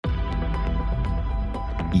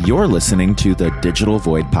You're listening to the Digital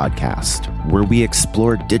Void podcast, where we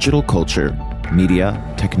explore digital culture,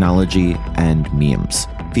 media, technology, and memes,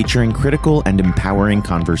 featuring critical and empowering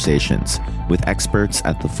conversations with experts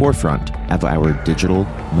at the forefront of our digital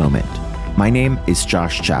moment. My name is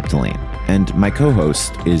Josh Chapdelaine, and my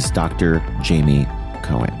co-host is Dr. Jamie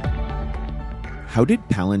Cohen. How did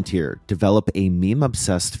Palantir develop a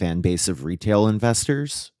meme-obsessed fan base of retail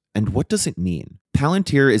investors? And what does it mean?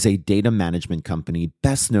 Palantir is a data management company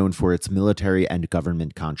best known for its military and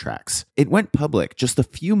government contracts. It went public just a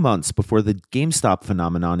few months before the GameStop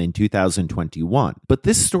phenomenon in 2021, but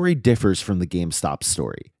this story differs from the GameStop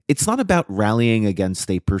story. It's not about rallying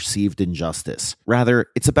against a perceived injustice. Rather,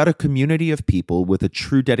 it's about a community of people with a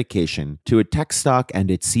true dedication to a tech stock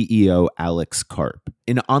and its CEO, Alex Karp.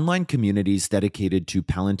 In online communities dedicated to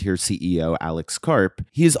Palantir CEO Alex Karp,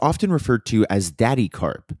 he is often referred to as Daddy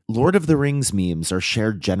Karp. Lord of the Rings memes are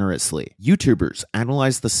shared generously. YouTubers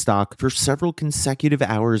analyze the stock for several consecutive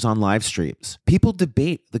hours on live streams. People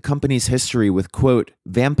debate the company's history with, quote,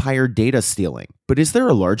 vampire data stealing. But is there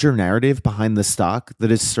a larger narrative behind the stock that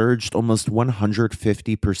has surged almost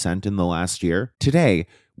 150% in the last year? Today,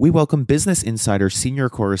 we welcome Business Insider senior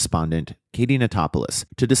correspondent Katie Notopoulos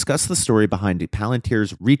to discuss the story behind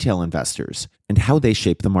Palantir's retail investors and how they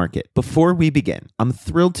shape the market. Before we begin, I'm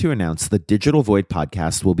thrilled to announce the Digital Void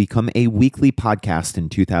podcast will become a weekly podcast in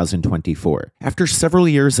 2024. After several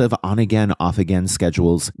years of on-again, off-again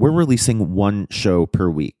schedules, we're releasing one show per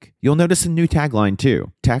week. You'll notice a new tagline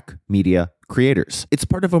too: tech, media, creators. It's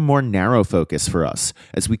part of a more narrow focus for us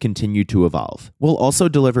as we continue to evolve. We'll also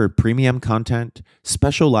deliver premium content,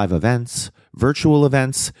 special live events, virtual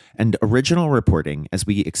events, and original reporting as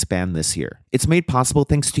we expand this year. It's made possible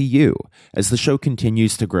thanks to you as the show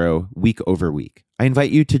continues to grow week over week. I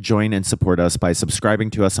invite you to join and support us by subscribing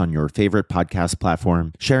to us on your favorite podcast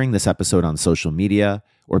platform, sharing this episode on social media,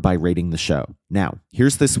 or by rating the show. Now,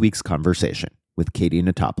 here's this week's conversation with Katie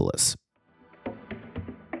Notopoulos.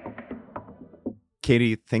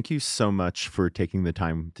 Katie, thank you so much for taking the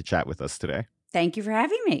time to chat with us today. Thank you for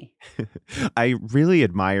having me. I really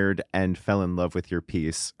admired and fell in love with your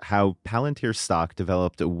piece, how Palantir stock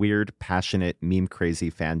developed a weird, passionate,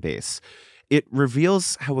 meme-crazy fan base. It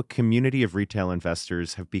reveals how a community of retail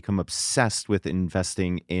investors have become obsessed with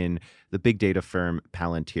investing in the big data firm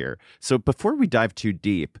Palantir. So before we dive too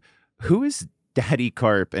deep, who is Daddy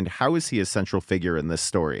Karp and how is he a central figure in this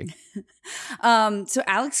story? So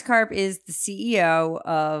Alex Karp is the CEO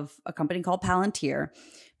of a company called Palantir.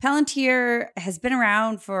 Palantir has been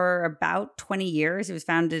around for about 20 years. It was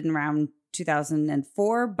founded in around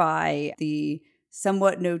 2004 by the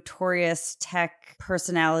somewhat notorious tech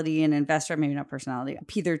personality and investor, maybe not personality,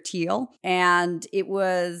 Peter Thiel. And it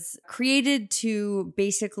was created to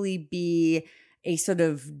basically be a sort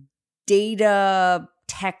of data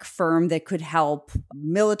tech firm that could help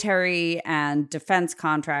military and defense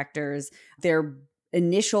contractors. Their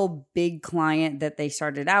initial big client that they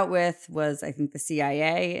started out with was, I think, the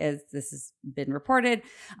CIA, as this has been reported.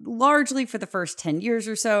 Largely for the first 10 years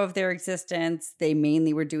or so of their existence, they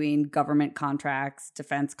mainly were doing government contracts,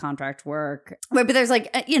 defense contract work. But there's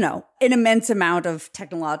an immense amount of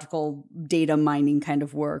technological data mining kind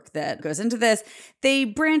of work that goes into this. They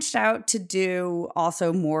branched out to do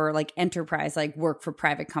also more like enterprise, like work for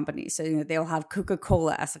private companies. So, they'll have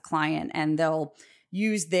Coca-Cola as a client and they'll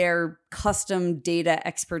use their custom data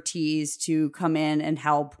expertise to come in and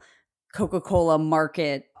help Coca-Cola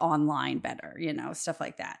market online better, stuff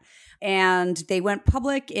like that. And they went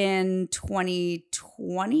public in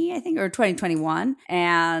 2020, I think, or 2021.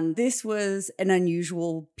 And this was an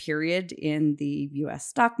unusual period in the US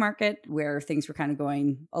stock market where things were kind of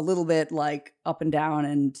going a little bit like up and down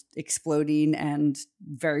and exploding and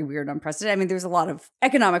very weird, unprecedented. I mean, there's a lot of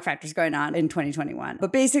economic factors going on in 2021.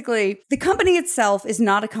 But basically, the company itself is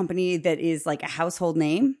not a company that is like a household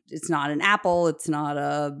name. It's not an Apple. It's not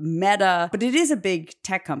a Meta, but it is a big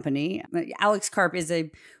tech company. Alex Karp is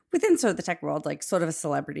within sort of the tech world, like sort of a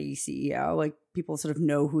celebrity CEO. Like people sort of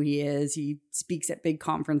know who he is. He speaks at big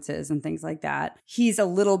conferences and things like that. He's a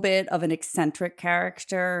little bit of an eccentric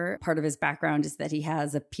character. Part of his background is that he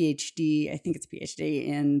has a PhD, I think it's a PhD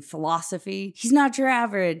in philosophy. He's not your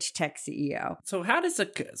average tech CEO.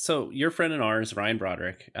 So your friend and ours, Ryan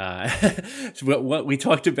Broderick, what we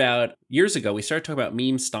talked about years ago, we started talking about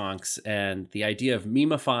meme stonks and the idea of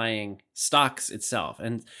memifying stocks itself.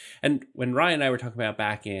 And when Ryan and I were talking about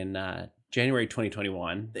back in January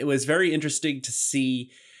 2021, it was very interesting to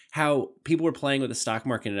see how people were playing with the stock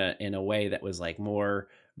market in a way that was like more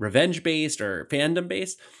revenge based or fandom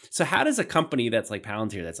based. So how does a company that's like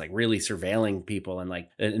Palantir, that's like really surveilling people and like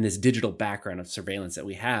in this digital background of surveillance that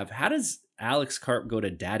we have, how does Alex Karp go to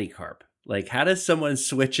Daddy Karp? Like, how does someone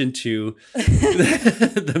switch into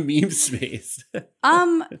the meme space? So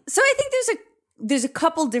I think there's a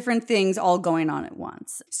couple different things all going on at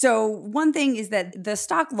once. So one thing is that the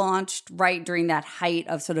stock launched right during that height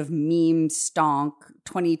of sort of meme stonk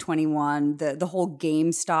 2021, the whole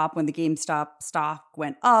GameStop, when the GameStop stock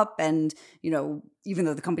went up, and, you know, even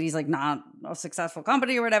though the company's like not a successful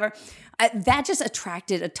company or whatever, that just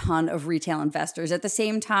attracted a ton of retail investors. At the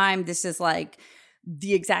same time, this is like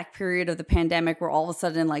the exact period of the pandemic where all of a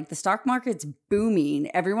sudden, like, the stock market's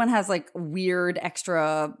booming. Everyone has like weird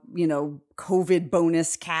extra, you know, COVID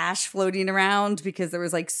bonus cash floating around because there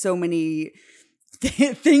was like so many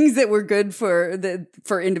things that were good for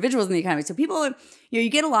individuals in the economy. So people, you know,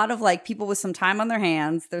 you get a lot of like people with some time on their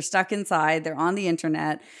hands. They're stuck inside. They're on the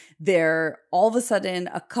internet. They're all of a sudden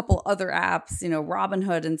a couple other apps, you know,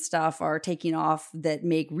 Robinhood and stuff are taking off that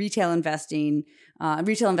make retail investing.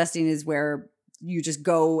 Retail investing is where you just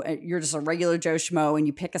go, you're just a regular Joe Schmo and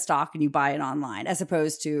you pick a stock and you buy it online, as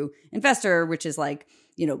opposed to investor, which is like,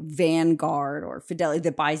 you know, Vanguard or Fidelity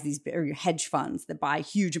that buys these, or hedge funds that buy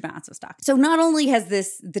huge amounts of stock. So not only has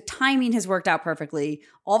the timing has worked out perfectly,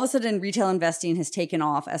 all of a sudden retail investing has taken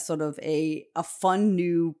off as sort of a fun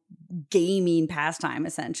new gaming pastime,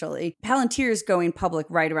 essentially. Palantir is going public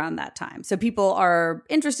right around that time. So people are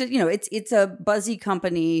interested, you know, it's a buzzy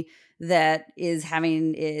company that is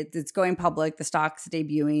it's going public, the stock's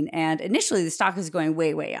debuting, and initially the stock is going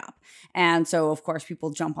way, way up. And so, of course, people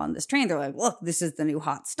jump on this train. They're like, look, this is the new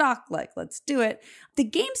hot stock. Like, let's do it. The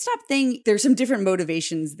GameStop thing, there's some different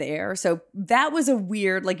motivations there. So that was a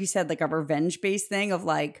weird, like you said, like a revenge-based thing of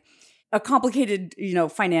like a complicated, you know,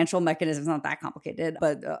 financial mechanism. It's not that complicated,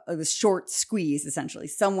 but a short squeeze, essentially.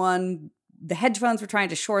 The hedge funds were trying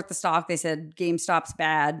to short the stock. They said GameStop's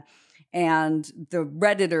bad. And the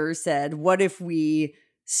Redditors said, what if we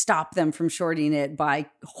stop them from shorting it by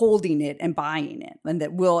holding it and buying it, and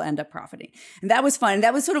that we'll end up profiting? And that was fun.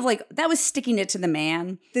 That was sort of like, that was sticking it to the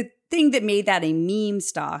man. The thing that made that a meme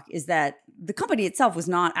stock is that the company itself was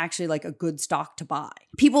not actually like a good stock to buy.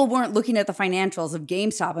 People weren't looking at the financials of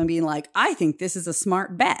GameStop and being like, I think this is a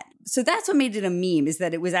smart bet. So that's what made it a meme, is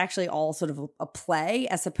that it was actually all sort of a play,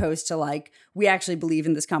 as opposed to like, we actually believe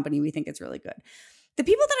in this company. We think it's really good. The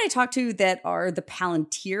people that I talk to that are the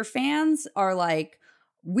Palantir fans are like,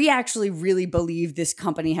 we actually really believe this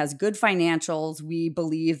company has good financials. We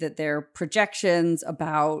believe that their projections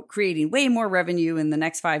about creating way more revenue in the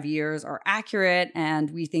next 5 years are accurate. And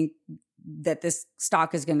we think that this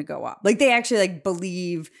stock is going to go up. Like, they actually like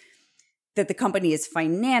believe that the company is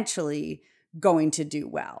financially going to do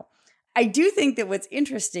well. I do think that what's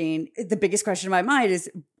interesting, the biggest question in my mind is,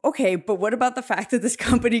 okay, but what about the fact that this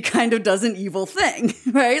company kind of does an evil thing,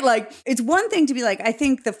 right? Like, it's one thing to be like, I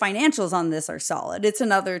think the financials on this are solid. It's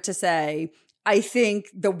another to say, I think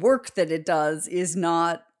the work that it does is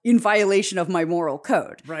not in violation of my moral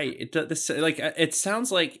code. Right. It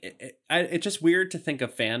sounds like it's just weird to think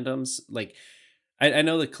of fandoms like, I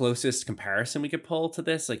know the closest comparison we could pull to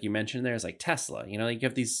this, like you mentioned there, is like Tesla. You know, like you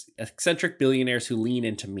have these eccentric billionaires who lean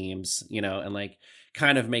into memes, you know, and like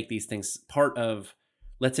kind of make these things part of,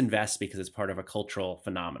 let's invest because it's part of a cultural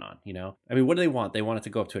phenomenon, you know? I mean, what do they want? They want it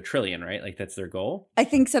to go up to $1 trillion, right? Like, that's their goal? I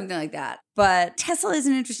think something like that. But Tesla is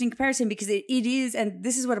an interesting comparison because it is, and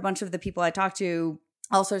this is what a bunch of the people I talk to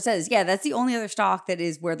also says, yeah, that's the only other stock that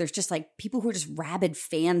is where there's just like people who are just rabid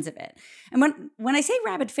fans of it. And when I say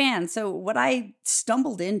rabid fans, so what I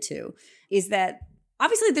stumbled into is that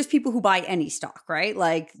obviously there's people who buy any stock, right?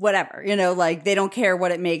 Like, whatever, you know, like they don't care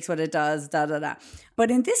what it makes, what it does, da, da, da.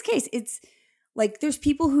 But in this case, it's like there's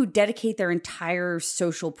people who dedicate their entire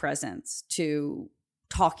social presence to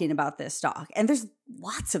talking about this stock. And there's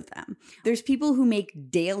lots of them. There's people who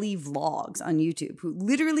make daily vlogs on YouTube who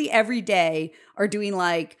literally every day are doing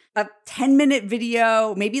like a 10-minute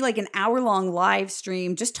video, maybe like an hour-long live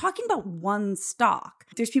stream, just talking about one stock.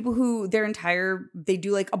 There's people who they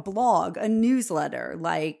do like a blog, a newsletter,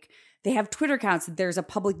 like they have Twitter accounts. There's a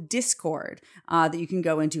public Discord that you can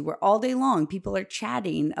go into where all day long people are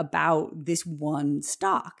chatting about this one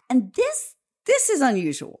stock. And this is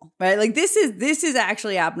unusual, right? Like this is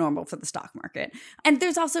actually abnormal for the stock market. And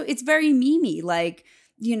there's also, it's very memey. Like,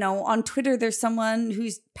 you know, on Twitter, there's someone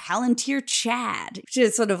who's Palantir Chad, which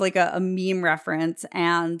is sort of like a meme reference.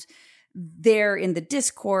 And they're in the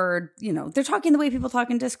Discord, you know, they're talking the way people talk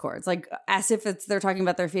in Discords, like as if they're talking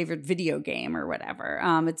about their favorite video game or whatever.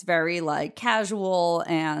 It's very like casual,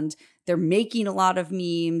 and they're making a lot of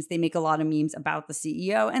memes. They make a lot of memes about the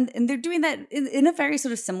CEO. And they're doing that in a very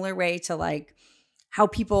sort of similar way to like how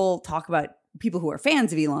people talk about people who are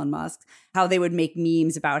fans of Elon Musk, how they would make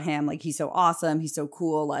memes about him. Like, he's so awesome. He's so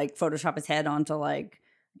cool. Like, Photoshop his head onto like,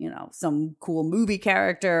 some cool movie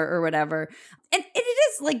character or whatever. And it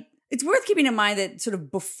is like, it's worth keeping in mind that sort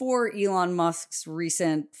of before Elon Musk's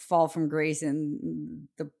recent fall from grace in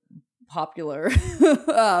the popular,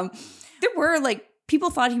 there were like, people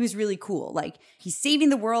thought he was really cool. Like, he's saving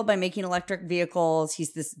the world by making electric vehicles.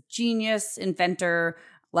 He's this genius inventor.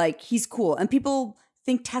 Like, he's cool. And people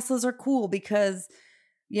think Teslas are cool because,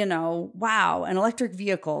 wow, an electric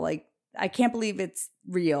vehicle. Like, I can't believe it's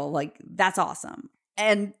real. Like, that's awesome.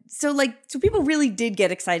 And so people really did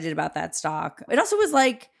get excited about that stock. It also was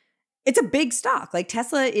like, it's a big stock. Like,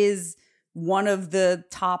 Tesla is one of the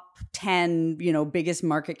top 10, biggest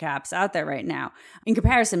market caps out there right now. In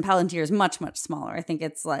comparison, Palantir is much, much smaller. I think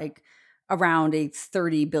it's like around a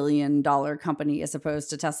 $30 billion company as opposed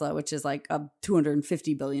to Tesla, which is like a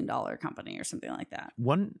 $250 billion company or something like that.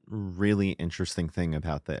 One really interesting thing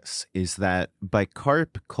about this is that by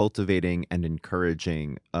Karp cultivating and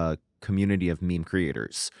encouraging a community of meme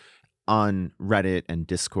creators on Reddit and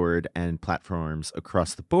Discord and platforms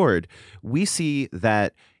across the board, we see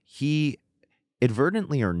that he,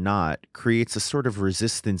 inadvertently or not, creates a sort of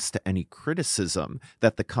resistance to any criticism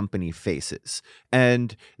that the company faces.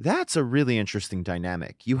 And that's a really interesting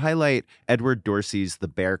dynamic. You highlight Edward Dorsey's The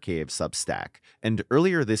Bear Cave Substack. And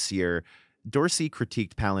earlier this year, Dorsey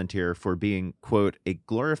critiqued Palantir for being, quote, a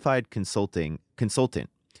glorified consultant,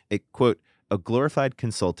 a glorified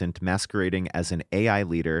consultant masquerading as an AI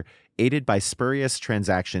leader aided by spurious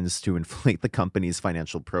transactions to inflate the company's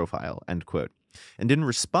financial profile, end quote. And in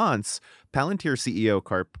response, Palantir CEO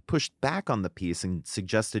Karp pushed back on the piece and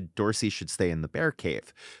suggested Dorsey should stay in the bear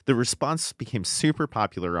cave. The response became super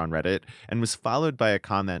popular on Reddit and was followed by a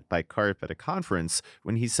comment by Karp at a conference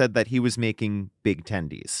when he said that he was making big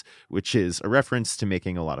tendies, which is a reference to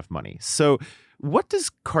making a lot of money. So what does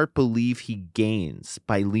Karp believe he gains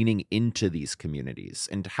by leaning into these communities?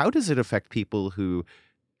 And how does it affect people who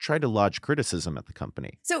try to lodge criticism at the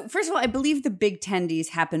company? So first of all, I believe the big tendies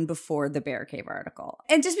happened before the Bear Cave article.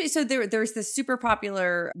 And so there's this super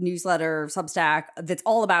popular newsletter, Substack, that's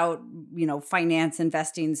all about, finance,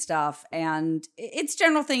 investing stuff. And its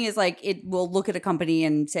general thing is like, it will look at a company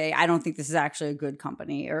and say, I don't think this is actually a good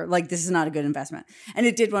company, or like, this is not a good investment. And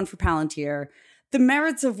it did one for Palantir, the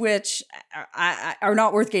merits of which are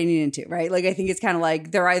not worth getting into, right? Like, I think it's kind of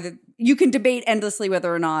like you can debate endlessly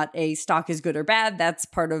whether or not a stock is good or bad. That's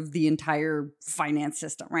part of the entire finance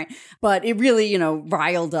system, right? But it really,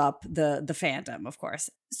 riled up the fandom, of course.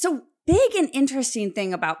 So big and interesting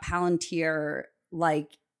thing about Palantir,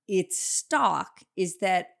 like its stock, is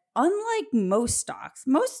that unlike most stocks,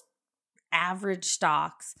 most average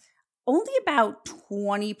stocks, only about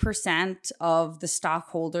 20% of the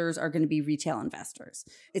stockholders are going to be retail investors.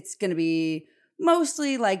 It's going to be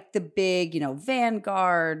mostly like the big,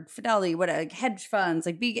 Vanguard, Fidelity, hedge funds,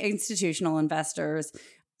 like big institutional investors.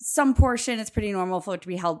 Some portion, it's pretty normal for it to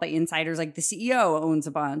be held by insiders, like the CEO owns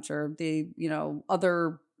a bunch, or the,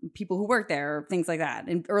 other people who work there, things like that,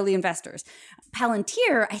 and early investors.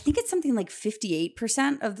 Palantir, I think it's something like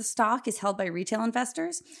 58% of the stock is held by retail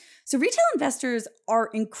investors. So retail investors are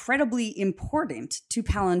incredibly important to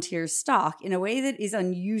Palantir's stock in a way that is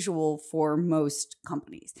unusual for most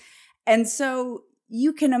companies. And so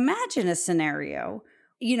you can imagine a scenario,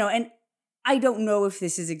 and I don't know if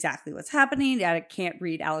this is exactly what's happening. I can't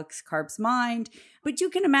read Alex Karp's mind, but you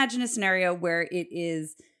can imagine a scenario where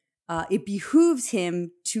it behooves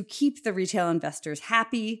him to keep the retail investors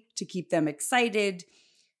happy, to keep them excited,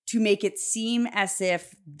 to make it seem as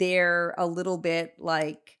if they're a little bit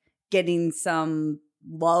like getting some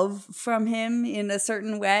love from him in a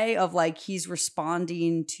certain way, of like he's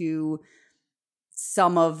responding to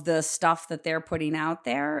some of the stuff that they're putting out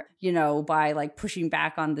there, by like pushing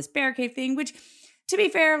back on this bear cave thing, which, to be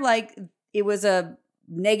fair, like it was a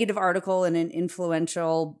negative article in an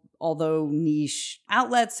influential, although niche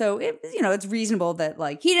outlet. So it's reasonable that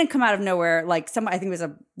like he didn't come out of nowhere. Like I think it was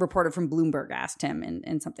a reporter from Bloomberg asked him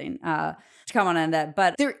in something to comment on that.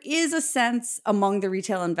 But there is a sense among the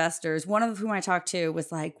retail investors, one of whom I talked to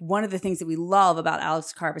was like, one of the things that we love about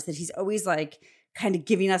Alex Karp is that he's always like kind of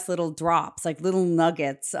giving us little drops, like little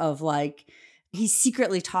nuggets of like, he's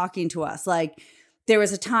secretly talking to us. Like, there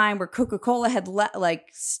was a time where Coca-Cola had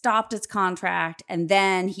stopped its contract, and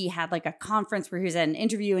then he had like a conference where he was at an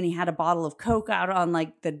interview and he had a bottle of Coke out on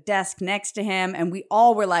like the desk next to him, and we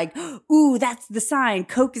all were like, ooh, that's the sign,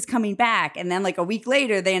 Coke is coming back. And then like a week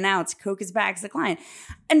later they announced Coke is back as a client.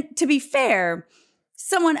 And to be fair,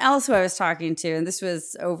 Someone else who I was talking to, and this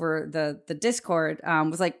was over the Discord,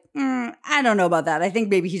 was like, I don't know about that. I think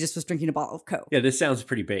maybe he just was drinking a bottle of Coke. Yeah, this sounds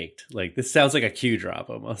pretty baked. Like, this sounds like a Q drop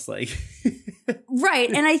almost. Like,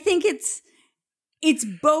 right. And I think it's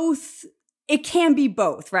both. It can be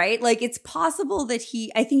both, right? Like, it's possible that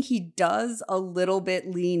I think he does a little bit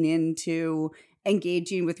lean into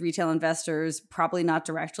engaging with retail investors, probably not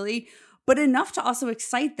directly, but enough to also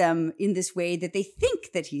excite them in this way that they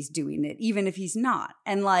think that he's doing it, even if he's not.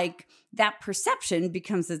 And like that perception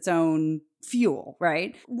becomes its own fuel,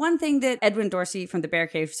 right? One thing that Edwin Dorsey from the Bear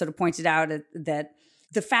Cave sort of pointed out that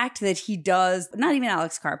the fact that he does, not even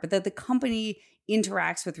Alex Karp, but that the company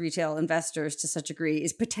interacts with retail investors to such a degree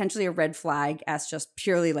is potentially a red flag as just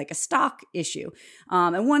purely like a stock issue.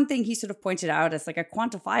 And one thing he sort of pointed out as like a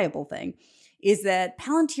quantifiable thing is that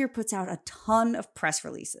Palantir puts out a ton of press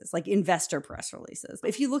releases, like investor press releases.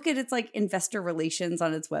 If you look at its like investor relations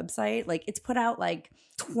on its website, like it's put out like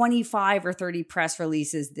 25 or 30 press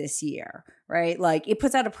releases this year, right? Like it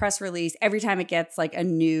puts out a press release every time it gets like a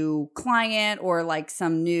new client or like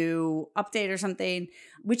some new update or something,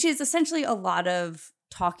 which is essentially a lot of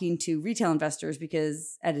talking to retail investors,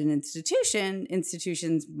 because at an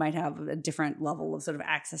institutions might have a different level of sort of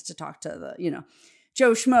access to talk to the,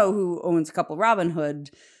 Joe Schmo, who owns a couple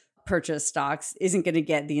Robinhood purchase stocks, isn't going to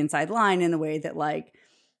get the inside line in the way that like,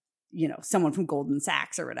 someone from Goldman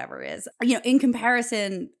Sachs or whatever is. In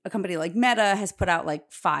comparison, a company like Meta has put out like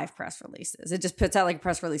 5 press releases. It just puts out like a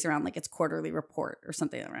press release around like its quarterly report or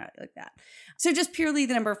something like that. So just purely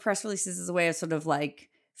the number of press releases is a way of sort of like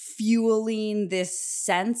fueling this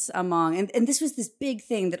sense among, and this was this big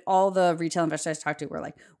thing that all the retail investors I talked to were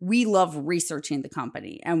like, we love researching the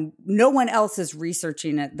company and no one else is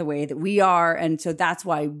researching it the way that we are. And so that's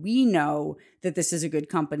why we know that this is a good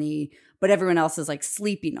company, but everyone else is like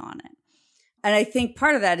sleeping on it. And I think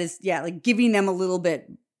part of that is, like giving them a little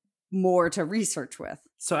bit more to research with.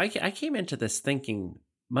 So I came into this thinking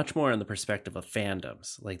much more on the perspective of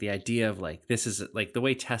fandoms, like the idea of like, this is like the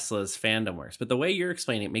way Tesla's fandom works. But the way you're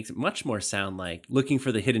explaining it makes it much more sound like looking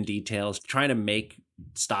for the hidden details, trying to make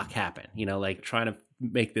stock happen, like trying to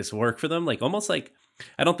make this work for them. Like almost like,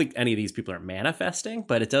 I don't think any of these people are manifesting,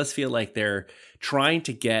 but it does feel like they're trying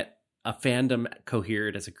to get a fandom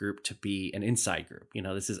cohered as a group to be an inside group.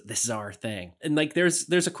 This is our thing. And like, there's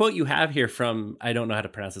a quote you have here from, I don't know how to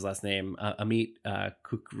pronounce his last name, Amit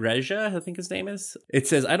Kukreja, I think his name is. It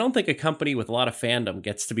says, I don't think a company with a lot of fandom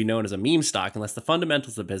gets to be known as a meme stock unless the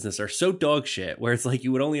fundamentals of business are so dog shit where it's like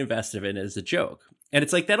you would only invest in it as a joke. And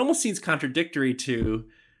it's like, that almost seems contradictory to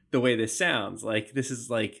the way this sounds. Like, this is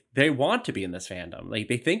like, they want to be in this fandom. Like,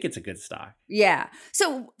 they think it's a good stock. Yeah.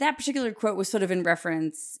 So that particular quote was sort of in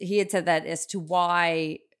reference, he had said that as to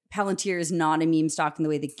why Palantir is not a meme stock in the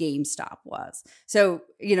way that GameStop was. So,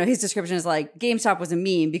 his description is like, GameStop was a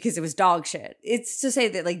meme because it was dog shit. It's to say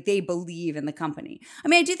that like they believe in the company. I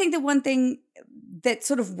mean, I do think that one thing that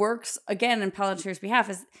sort of works again in Palantir's behalf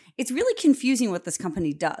is it's really confusing what this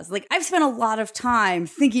company does. Like, I've spent a lot of time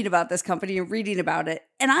thinking about this company and reading about it,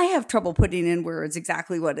 and I have trouble putting in words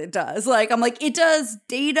exactly what it does. Like, I'm like, it does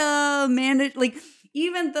data manage, like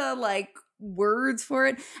even the like words for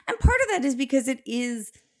it. And part of that is because it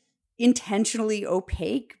is intentionally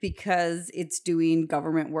opaque, because it's doing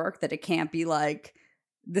government work that it can't be like,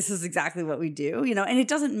 this is exactly what we do, and it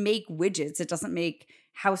doesn't make widgets. It doesn't make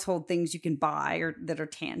household things you can buy or that are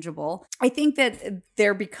tangible. I think that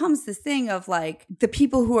there becomes this thing of like the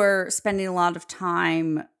people who are spending a lot of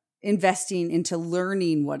time investing into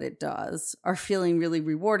learning what it does are feeling really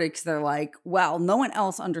rewarded, because they're like, well, no one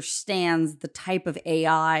else understands the type of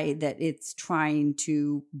AI that it's trying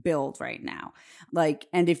to build right now. Like,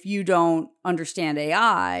 and if you don't understand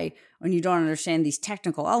AI and you don't understand these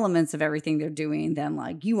technical elements of everything they're doing, then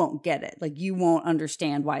like you won't get it. Like, you won't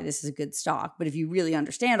understand why this is a good stock. But if you really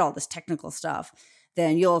understand all this technical stuff,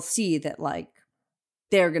 then you'll see that like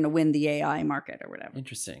they're going to win the AI market or whatever.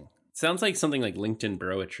 Interesting. Sounds like something like LinkedIn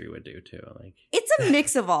Broetry would do too. Like, it's a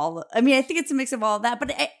mix of all. I mean, I think it's a mix of all of that,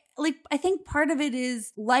 but I think part of it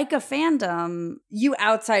is like a fandom, you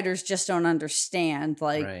outsiders just don't understand.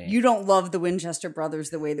 Like, right. You don't love the Winchester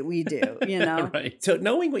brothers the way that we do, Right. So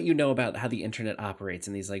knowing what you know about how the internet operates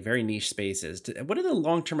in these like very niche spaces, what are the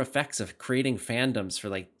long-term effects of creating fandoms for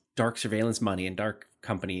like dark surveillance money and dark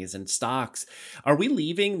companies and stocks? Are we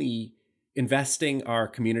leaving the investing our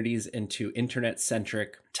communities into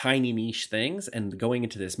internet-centric, tiny niche things and going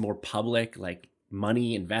into this more public, like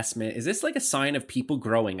money investment? Is this like a sign of people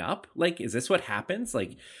growing up? Like, is this what happens?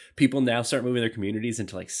 Like, people now start moving their communities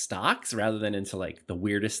into like stocks rather than into like the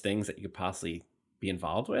weirdest things that you could possibly be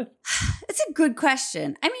involved with? It's a good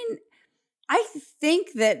question. I mean, I think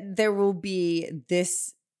that there will be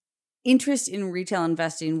this interest in retail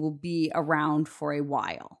investing will be around for a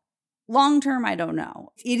while. Long term, I don't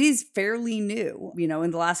know. It is fairly new.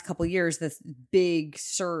 In the last couple of years, this big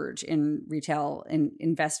surge in retail and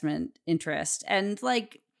investment interest. And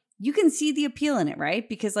you can see the appeal in it, right?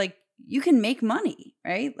 Because you can make money,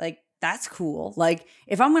 right? That's cool.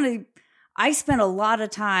 If I spend a lot of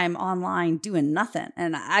time online doing nothing,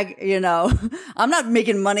 and I'm not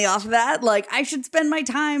making money off of that. I should spend my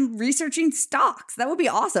time researching stocks. That would be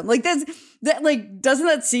awesome. Doesn't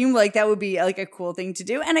that seem like that would be a cool thing to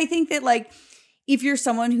do? And I think that if you're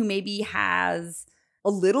someone who maybe has a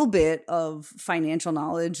little bit of financial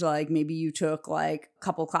knowledge, maybe you took a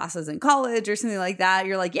couple classes in college or something like that,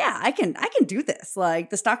 you're yeah, I can do this. The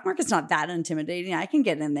stock market's not that intimidating. I can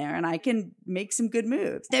get in there and I can make some good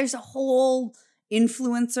moves. There's a whole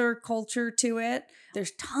influencer culture to it.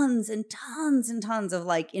 There's tons and tons and tons of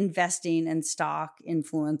investing and stock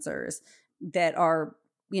influencers that are,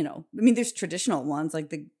 there's traditional ones like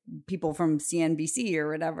the people from CNBC or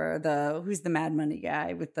whatever, who's the Mad Money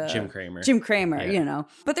guy with the Jim Cramer, yeah.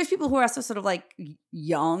 But there's people who are also sort of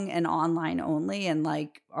young and online only and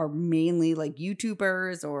are mainly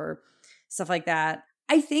YouTubers or stuff like that.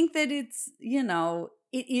 I think that it's, it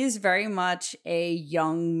is very much a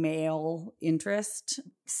young male interest.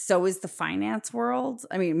 So is the finance world.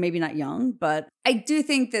 I mean, maybe not young, but I do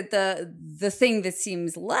think that the thing that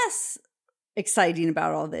seems less exciting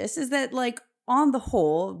about all this is that on the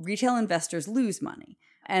whole, retail investors lose money.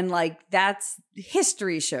 And that's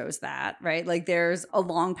history shows that, right? There's a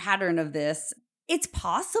long pattern of this. It's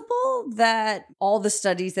possible that all the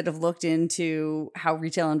studies that have looked into how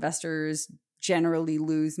retail investors generally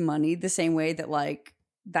lose money the same way that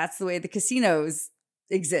that's the way the casinos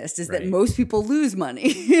exist, is that most people lose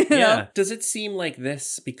money. You know? Does it seem like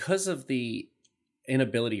this because of the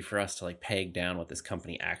inability for us to peg down what this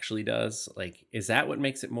company actually does? Is that what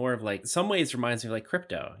makes it more of some ways reminds me of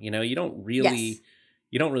crypto? You don't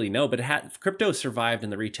really know, but crypto survived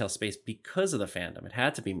in the retail space because of the fandom. It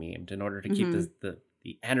had to be memed in order to keep the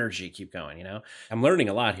energy keep going. I'm learning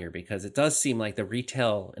a lot here because it does seem like the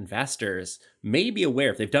retail investors may be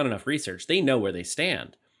aware, if they've done enough research, they know where they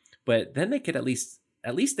stand, but then they could at least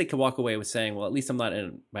they could walk away with saying, well, at least I'm not in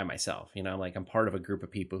it by myself. I'm part of a group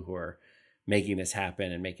of people who are making this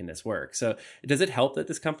happen and making this work. So does it help that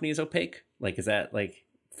this company is opaque? Is that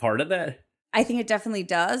part of that? I think it definitely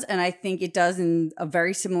does. And I think it does in a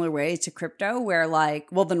very similar way to crypto where the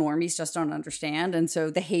normies just don't understand. And so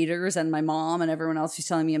the haters and my mom and everyone else who's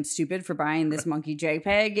telling me I'm stupid for buying this monkey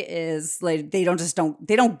JPEG is they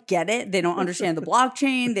don't get it. They don't understand the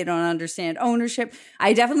blockchain. They don't understand ownership.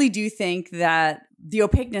 I definitely do think that the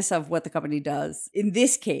opaqueness of what the company does in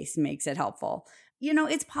this case makes it helpful.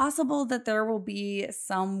 It's possible that there will be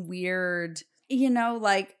some weird,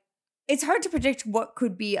 it's hard to predict what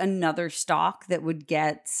could be another stock that would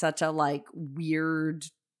get such a weird,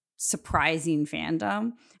 surprising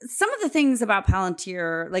fandom. Some of the things about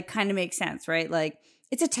Palantir kind of make sense, right?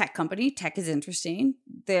 It's a tech company. Tech is interesting.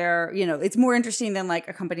 It's more interesting than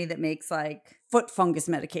a company that makes foot fungus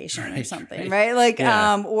medication or something, right?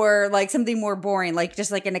 Or something more boring,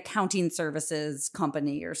 just an accounting services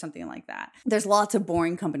company or something like that. There's lots of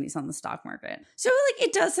boring companies on the stock market. So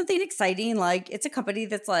it does something exciting. It's a company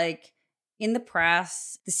that's in the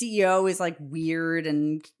press. The CEO is weird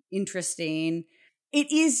and interesting. It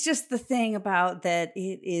is just the thing about that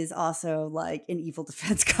it is also an evil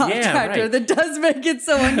defense contractor that does make it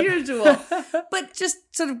so unusual. But just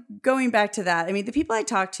sort of going back to that, I mean, the people I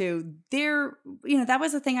talked to, that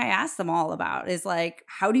was the thing I asked them all about is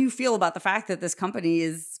how do you feel about the fact that this company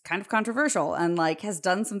is kind of controversial and has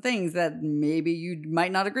done some things that maybe you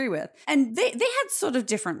might not agree with? And they had sort of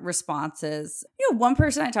different responses. One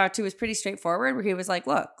person I talked to was pretty straightforward where he was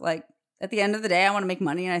look, at the end of the day, I want to make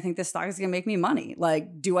money and I think this stock is going to make me money.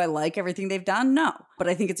 Do I like everything they've done? No. But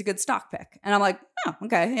I think it's a good stock pick. And I'm oh,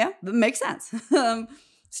 okay, yeah, that makes sense.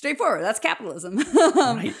 Straightforward. That's capitalism.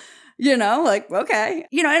 Right. Okay.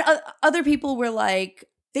 And other people were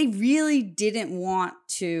they really didn't want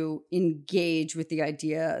to engage with the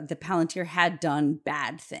idea that Palantir had done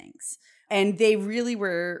bad things. And they really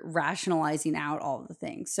were rationalizing out all of the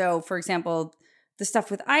things. So, for example, the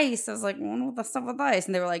stuff with ICE, I was well, the stuff with ICE.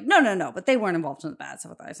 And they were no, but they weren't involved in the bad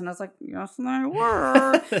stuff with ICE. And I was yes, they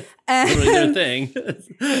were. Literally their thing.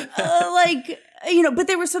 But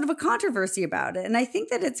there was sort of a controversy about it. And I think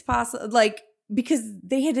that it's possible, because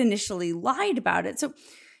they had initially lied about it. So,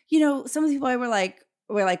 some of the people I were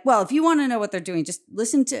well, if you want to know what they're doing, just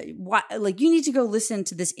listen to you need to go listen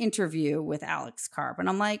to this interview with Alex Karp. And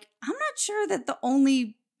I'm I'm not sure that the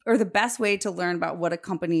only or the best way to learn about what a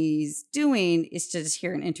company's doing is to just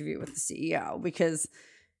hear an interview with the CEO, because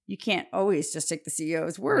you can't always just take the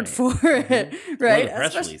CEO's word for it, right? Or the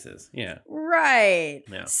press releases. Yeah. Right.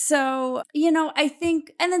 Yeah. So, I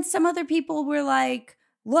think, and then some other people were like,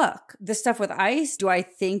 look, the stuff with ICE, do I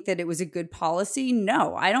think that it was a good policy?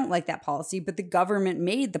 No, I don't like that policy, but the government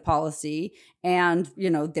made the policy and,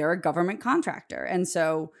 they're a government contractor. And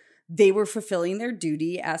so they were fulfilling their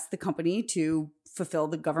duty as the company to fulfill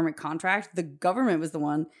the government contract. The government was the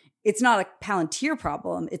one. It's not a Palantir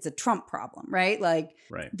problem. It's a Trump problem, right?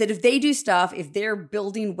 That if they do stuff, if they're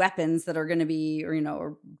building weapons that are going to be,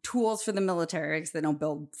 or tools for the military, because they don't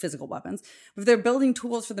build physical weapons, if they're building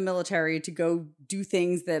tools for the military to go do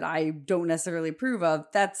things that I don't necessarily approve of,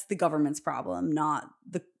 that's the government's problem, not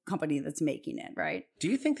the company that's making it, right? Do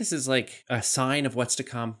you think this is like a sign of what's to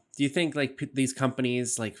come? Do you think these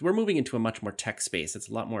companies, we're moving into a much more tech space? It's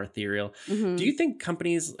a lot more ethereal. Mm-hmm. Do you think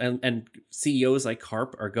companies and CEOs like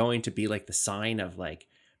Karp are going to be like the sign of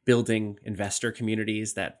building investor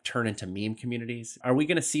communities that turn into meme communities? Are we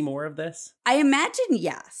going to see more of this? I imagine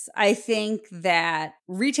yes. I think that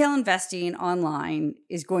retail investing online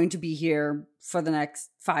is going to be here for the next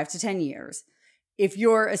 5 to 10 years. If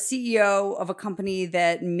you're a CEO of a company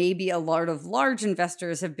that maybe a lot of large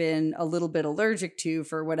investors have been a little bit allergic to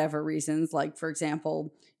for whatever reasons, like, for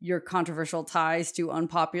example, your controversial ties to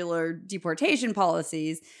unpopular deportation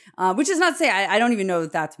policies, which is not to say I don't even know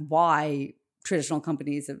if that's why traditional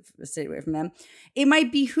companies have stayed away from them, it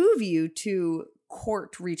might behoove you to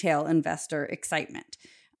court retail investor excitement.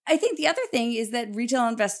 I think the other thing is that retail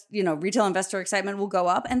investor excitement will go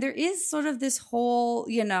up. And there is sort of this whole,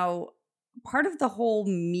 part of the whole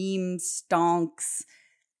meme stonks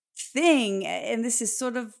thing, and this is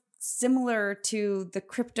sort of similar to the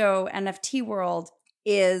crypto NFT world,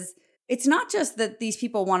 is it's not just that these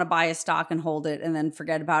people want to buy a stock and hold it and then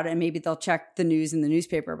forget about it, and maybe they'll check the news in the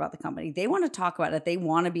newspaper about the company. They want to talk about it. They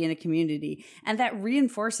want to be in a community. And that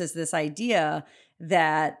reinforces this idea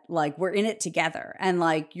that we're in it together and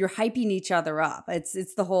you're hyping each other up.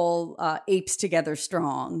 It's the whole apes together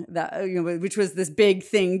strong, that which was this big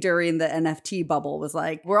thing during the NFT bubble, was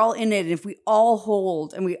we're all in it, and if we all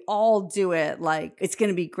hold and we all do it, it's going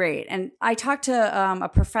to be great. And I talked to a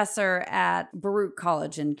professor at Baruch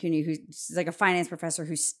College in CUNY, who's a finance professor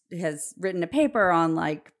who has written a paper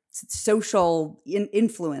on social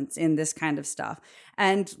influence in this kind of stuff.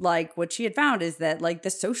 And what she had found is that the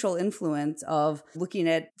social influence of looking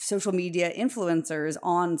at social media influencers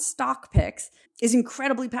on stock picks is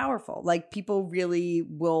incredibly powerful. People really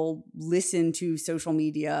will listen to social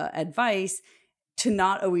media advice to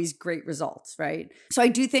not always great results, right? So I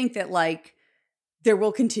do think that there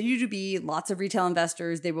will continue to be lots of retail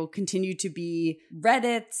investors. There will continue to be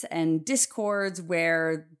Reddits and Discords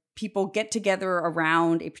where people get together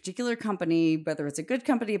around a particular company, whether it's a good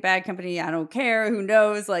company, a bad company, I don't care, who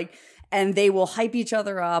knows, and they will hype each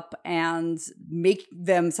other up and make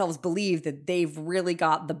themselves believe that they've really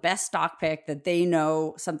got the best stock pick, that they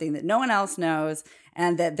know something that no one else knows,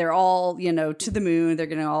 and that they're all, to the moon. They're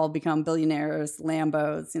going to all become billionaires,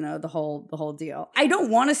 Lambos, the whole deal. I don't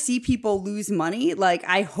want to see people lose money.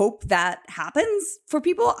 I hope that happens for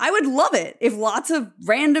people. I would love it if lots of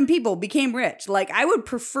random people became rich. I would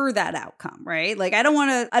prefer that outcome, right? I don't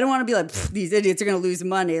want to be these idiots are going to lose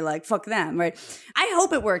money. Fuck them, right? I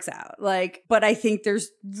hope it works out. But I think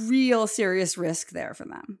there's real serious risk there for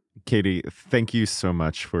them. Katie, thank you so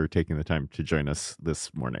much for taking the time to join us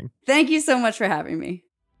this morning. Thank you so much for having me.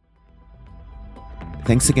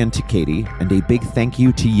 Thanks again to Katie, and a big thank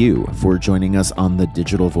you to you for joining us on the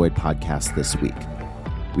Digital Void podcast this week.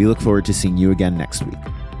 We look forward to seeing you again next week.